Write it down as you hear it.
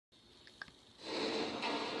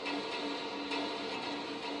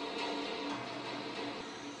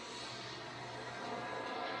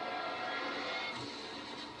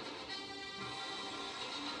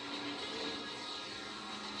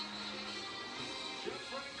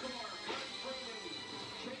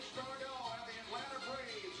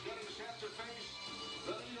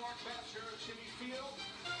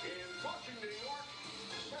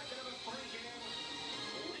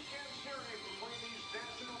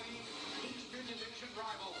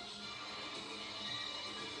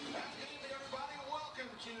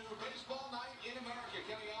Baseball Night in America.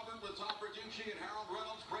 Kenny Albert with Tom Bertucci and Harold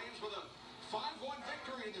Reynolds. Braves with a 5-1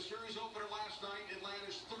 victory in the series opener last night.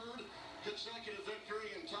 Atlanta's third consecutive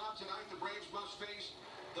victory. And Tom, tonight the Braves must face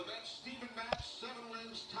the Mets. Steven Matz, 7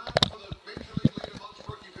 wins, tied for the Major League lead amongst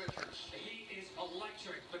rookie pitchers. He is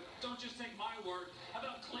electric, but don't just take my word. How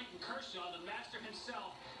about Clayton Kershaw, the master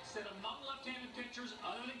himself, said among left-handed pitchers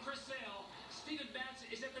other than Chris Sale, Steven Matz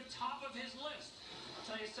is at the top of his list. I'll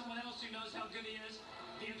tell you someone else who knows how good he is.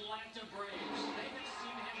 The Atlanta Braves. They have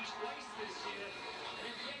seen him twice this year and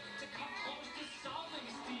have yet to come close to solving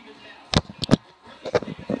Steven Matz. What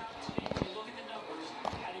really stands out to me when you look at the numbers,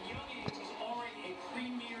 at a young age, he's already a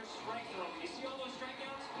premier strike thrower. You see all those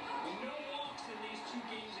strikeouts? No walks in these 2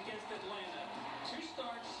 games against Atlanta. 2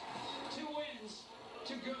 starts, 2 wins,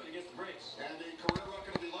 2 good against the Braves. And a career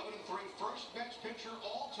record of 11-3, first Mets pitcher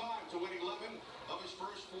all time to win 11 of his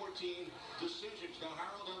first 14 decisions. Now,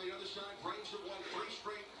 Harold, on the other side, Braves have won 3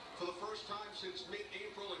 straight for the first time since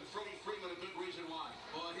mid-April, and Freddie Freeman, a big reason why.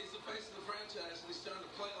 Well, he's the face of the franchise, and he's starting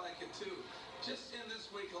to play like it, too. Just in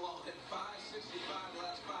this week alone, hit 565 the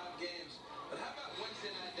last 5 games. But how about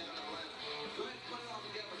Wednesday night down in Atlanta? Go ahead and put it all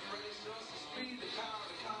together, Freddie. Show us the speed, the power,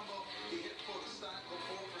 the combo. He hit for the cycle,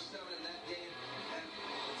 4 for 7 in that game. And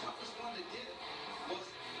the toughest one to get was,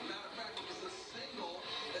 matter of fact, it was a single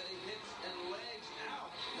that he hits and legs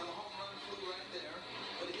out. Now, the home run flew right there,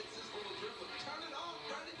 but he hits this little dribble. Turn it on,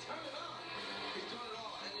 Freddie, turn it on. He's doing it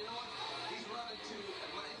all. And you know what? He's running to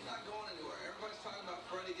Atlanta. He's not going anywhere. Everybody's talking about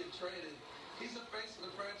Freddie getting traded. He's the face of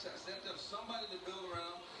the franchise. They have to have somebody to build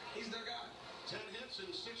around. He's their guy. 10 hits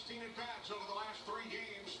and 16 at-bats over the last 3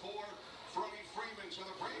 games for Freddie Freeman. So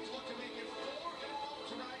the Braves look to